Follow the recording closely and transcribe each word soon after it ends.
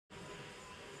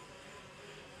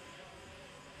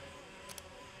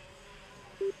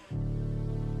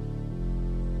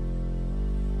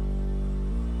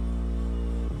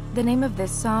The name of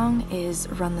this song is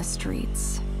Run the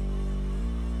Streets.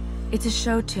 It's a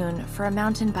show tune for a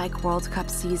mountain bike World Cup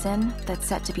season that's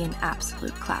set to be an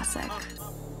absolute classic.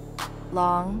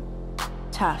 Long,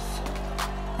 tough,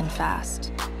 and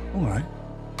fast. All right,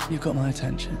 you've got my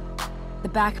attention. The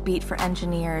backbeat for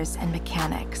engineers and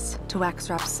mechanics to wax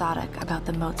rhapsodic about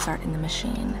the Mozart in the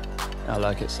machine. I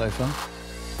like it so far.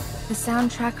 The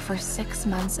soundtrack for 6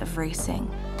 months of racing,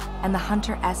 and the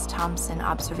Hunter S. Thompson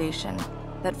observation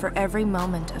that for every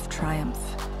moment of triumph,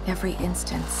 every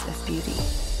instance of beauty,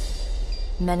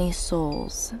 many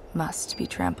souls must be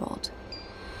trampled.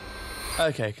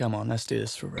 Okay, come on, let's do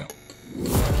this for real. You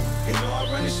know I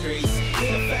run the streets,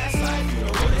 in a fast life, you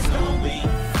know what it's gonna be.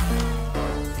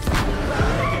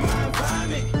 Making my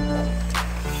environment.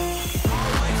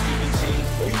 All white Stephen G.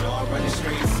 You know I run the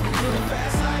streets, in a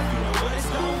fast life, you know what it's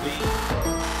gonna be.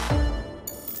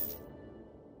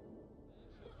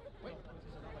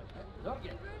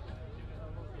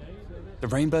 The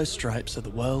rainbow stripes are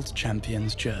the world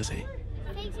champion's jersey.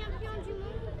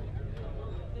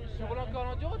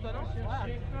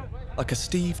 Like a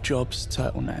Steve Jobs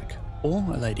turtleneck or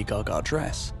a Lady Gaga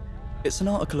dress, it's an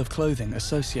article of clothing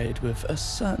associated with a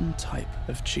certain type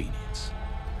of genius.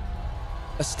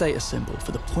 A status symbol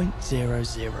for the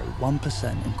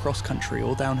 0.001% in cross-country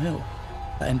or downhill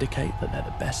that indicate that they're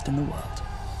the best in the world.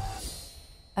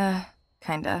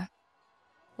 Kinda.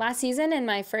 Last season, in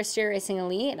my first year racing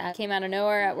elite, I came out of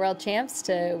nowhere at World Champs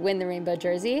to win the rainbow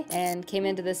jersey and came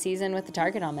into the season with the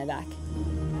target on my back.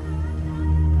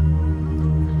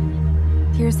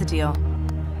 Here's the deal.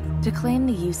 To claim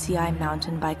the UCI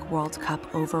Mountain Bike World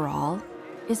Cup overall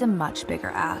is a much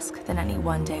bigger ask than any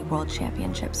one-day World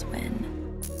Championships win.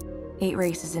 8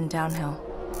 races in downhill,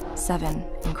 7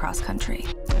 in cross-country.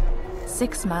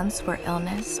 6 months where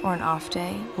illness or an off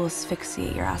day will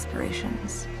asphyxiate your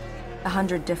aspirations.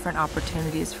 100 different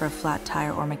opportunities for a flat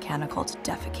tire or mechanical to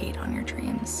defecate on your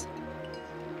dreams.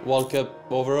 World Cup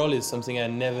overall is something I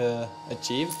never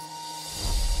achieved.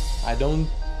 I don't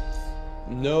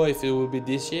know if it will be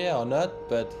this year or not,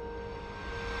 but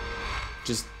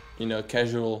just, you know,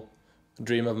 casual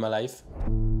dream of my life.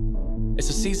 It's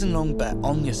a season-long bet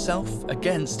on yourself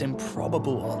against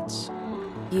improbable odds.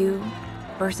 You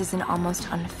versus an almost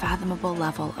unfathomable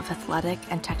level of athletic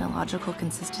and technological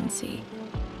consistency.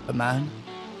 For man.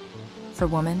 For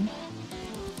woman.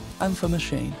 And for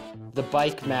machine. The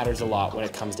bike matters a lot when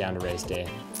it comes down to race day.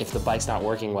 If the bike's not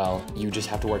working well, you just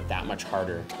have to work that much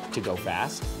harder to go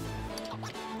fast.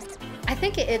 I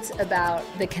think it's about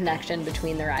the connection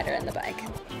between the rider and the bike.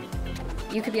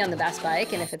 You could be on the best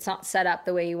bike, and if it's not set up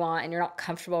the way you want and you're not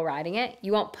comfortable riding it,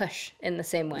 you won't push in the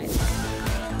same way.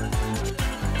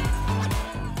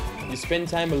 You spend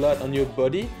time a lot on your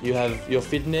body. You have your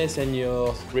fitness and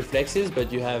your reflexes,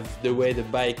 but you have the way the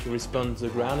bike responds to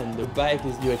the ground, and the bike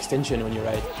is your extension when you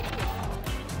ride.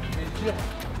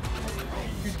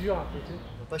 On va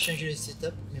pas changer les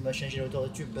setups, mais on va changer la hauteur de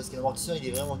tube parce que l'amortisseur il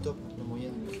est vraiment top, la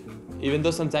moyenne. Even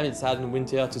though sometimes it's hard in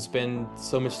winter to spend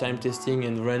so much time testing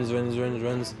and runs,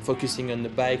 focusing on the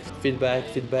bike, feedback,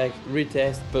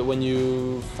 retest, but when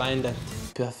you find that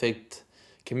perfect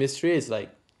chemistry, it's like,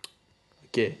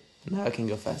 okay, now I can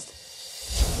go fast.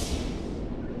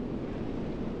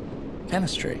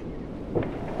 Chemistry.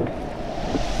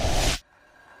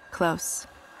 Close.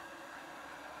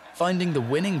 Finding the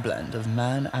winning blend of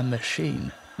man and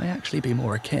machine may actually be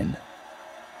more akin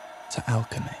to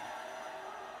alchemy.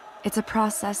 It's a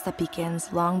process that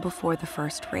begins long before the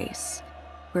first race,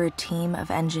 where a team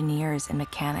of engineers and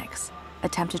mechanics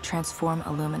attempt to transform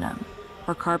aluminum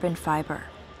or carbon fiber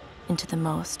into the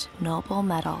most noble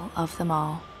metal of them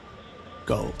all.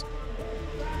 Gold.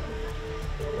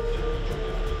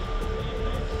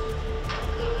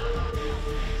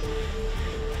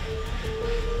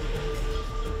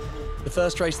 The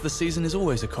first race of the season is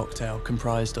always a cocktail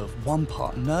comprised of 1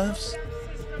 part nerves,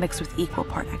 mixed with equal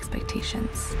part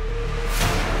expectations.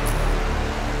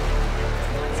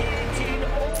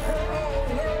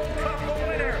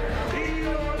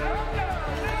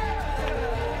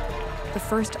 The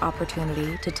first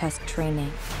opportunity to test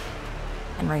training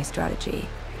and race strategy.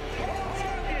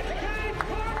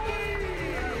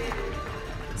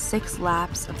 6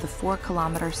 laps of the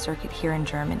 4-kilometer circuit here in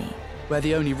Germany, where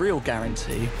the only real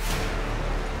guarantee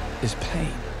is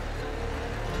pain.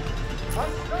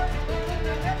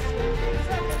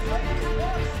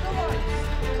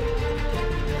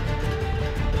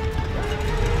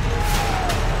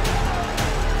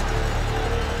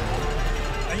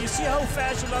 And you see how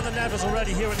fast Yolanda Neves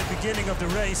already here in the beginning of the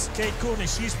race. Kate Courtney,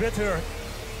 she's with her.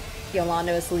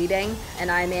 Yolanda was leading, and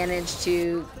I managed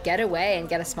to get away and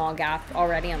get a small gap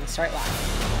already on the start line.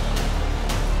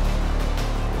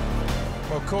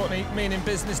 Well, Courtney, meaning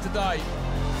business today.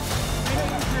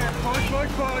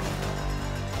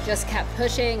 Just kept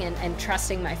pushing and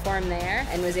trusting my form there,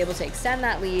 and was able to extend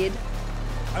that lead.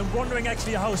 I'm wondering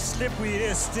actually how slippery it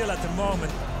is still at the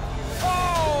moment.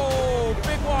 Oh,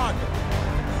 big one.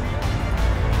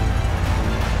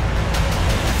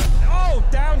 Oh,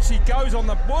 down she goes on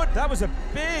the wood. That was a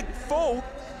big fall.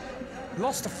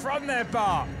 Lost the front there,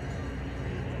 Bar.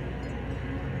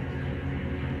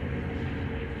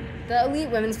 The elite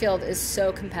women's field is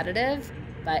so competitive,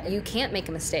 but you can't make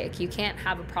a mistake. You can't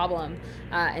have a problem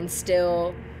and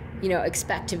still, you know,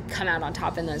 expect to come out on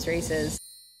top in those races.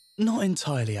 Not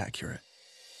entirely accurate.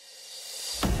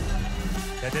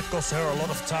 That did cost her a lot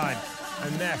of time.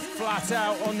 And they're flat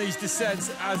out on these descents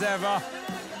as ever.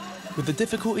 With the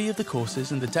difficulty of the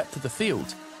courses and the depth of the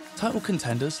field, title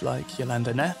contenders like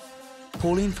Jolanda Neff,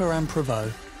 Pauline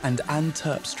Ferrand-Prévot and Anne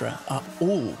Terpstra are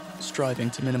all striving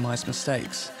to minimise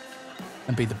mistakes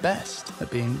and be the best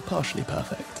at being partially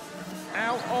perfect.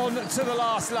 Out on to the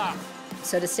last lap.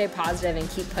 So to stay positive and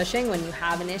keep pushing when you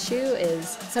have an issue is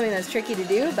something that's tricky to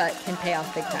do, but can pay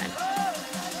off big time.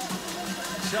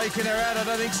 Shaking her head, I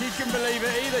don't think she can believe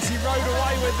it either. She rode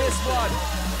away with this one.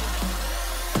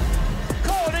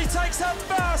 Courtney takes her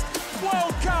first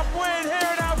World Cup win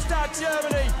here in Albstadt,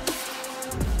 Germany.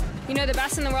 You know, the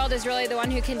best in the world is really the one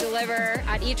who can deliver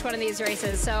at each one of these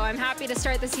races. So I'm happy to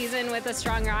start the season with a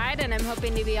strong ride, and I'm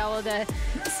hoping to be able to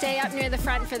stay up near the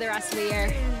front for the rest of the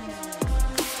year.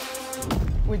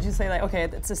 Would you say, like, okay,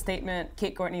 it's a statement,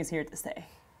 Kate Courtney is here to stay?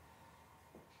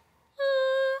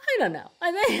 I don't know.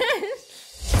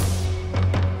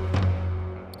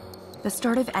 The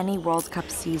start of any World Cup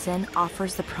season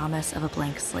offers the promise of a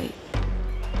blank slate.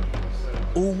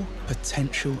 All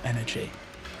potential energy.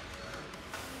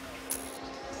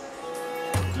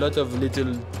 A lot of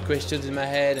little questions in my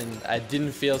head, and I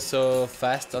didn't feel so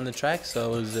fast on the track, so I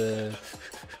was...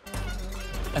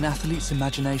 An athlete's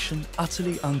imagination,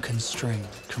 utterly unconstrained,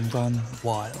 can run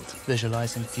wild,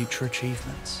 visualizing future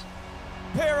achievements.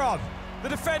 Piron, the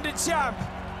defending champ.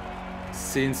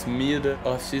 Since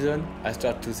mid-off-season, I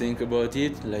start to think about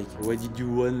it, like, what did you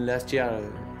win last year?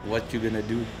 What you gonna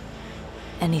do?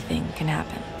 Anything can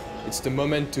happen. It's the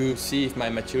moment to see if my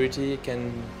maturity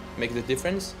can make the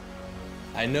difference.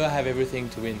 I know I have everything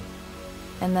to win.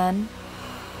 And then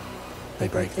They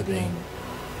break the beam.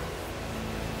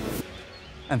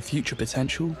 And future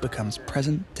potential becomes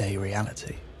present-day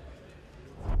reality.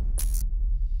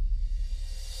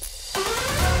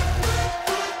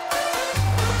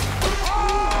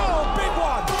 Oh, big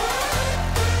one!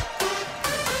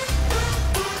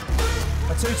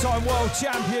 A two-time world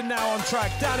champion now on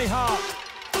track, Danny Hart.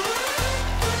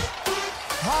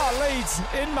 Hart leads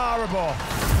in Maribor.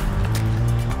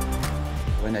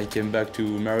 When I came back to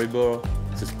Maribor,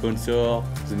 the sponsor,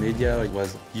 the media, it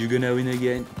was, "You gonna win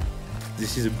again?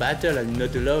 This is a battle, I'm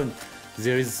not alone.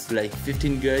 There is like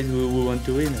 15 guys who want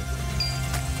to win."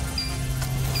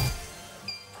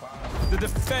 The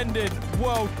defending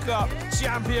World Cup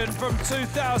champion from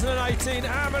 2018,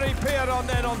 Amaury Piron,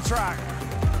 then on track.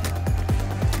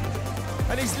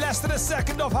 And he's less than a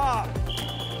second off Hart.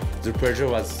 The pressure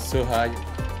was so high.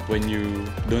 When you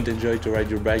don't enjoy to ride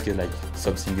your bike, you're like,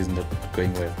 something is not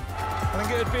going well. I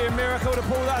think it would be a miracle to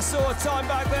pull that sort of time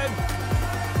back then.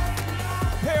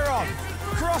 Piron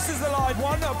crosses the line,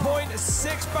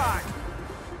 1.6 back.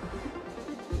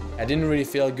 I didn't really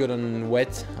feel good on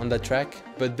wet on that track,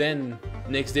 but then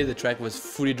next day the track was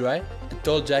fully dry. I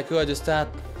told Jacko at the start,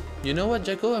 "You know what,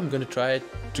 Jacko, I'm gonna try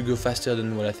to go faster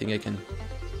than what I think I can."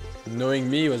 Knowing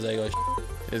me, was like, "Oh,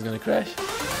 it's gonna crash."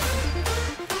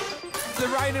 The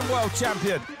reigning world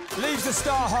champion leaves the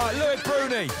start high, Loic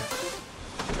Bruni.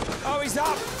 Oh, he's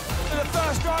up. The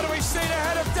first rider we've seen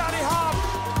ahead of Danny Hart.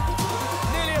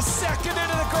 Nearly a second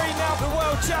into the green now. The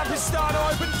world champ is starting to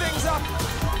open things up.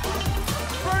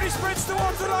 Bruni sprints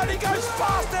towards the line, he goes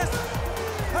fastest.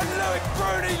 And Loic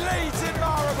Bruni leads in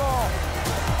Maribor.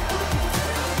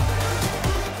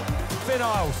 Finn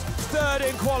Iles, third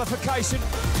in qualification.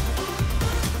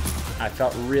 I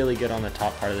felt really good on the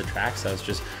top part of the track, so I was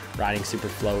just riding super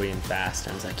flowy and fast.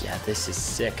 And I was like, yeah, this is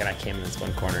sick. And I came in this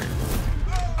one corner.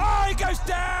 Oh, he goes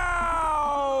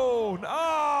down!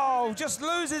 Oh, just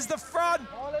loses the front.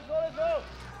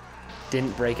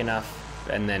 Didn't brake enough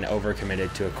and then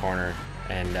overcommitted to a corner.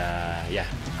 And yeah,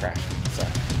 crashed. So.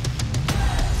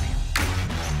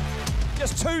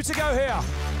 Just 2 to go here.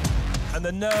 And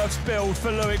the nerves build for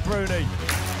Loic Bruni,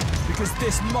 because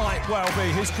this might well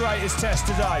be his greatest test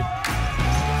today.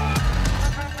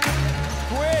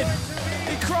 Win!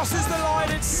 He crosses the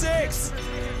line in 6th.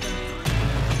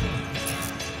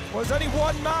 Well, there's only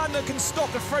one man that can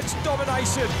stop the French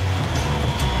domination.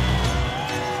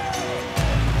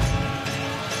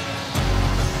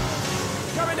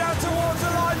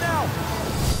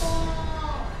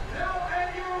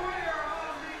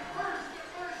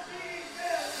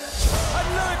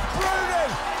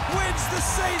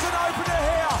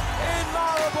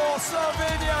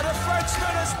 Slovenia, the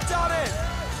Frenchman has done it!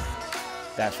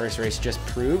 That first race just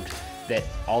proved that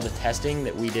all the testing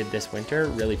that we did this winter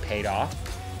really paid off.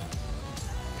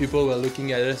 People were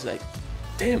looking at us like,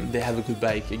 damn, they have a good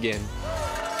bike again.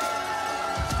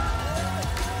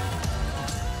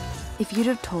 If you'd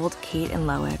have told Kate and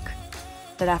Loic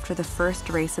that after the first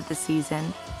race of the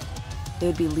season, they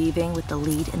would be leaving with the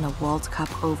lead in the World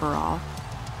Cup overall,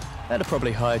 they'd have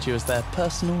probably hired you as their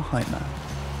personal hype man.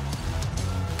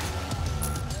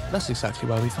 That's exactly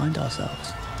where we find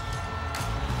ourselves.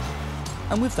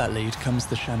 And with that lead comes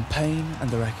the champagne and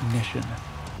the recognition.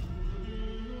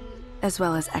 as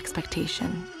well as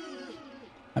expectation.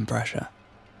 And pressure.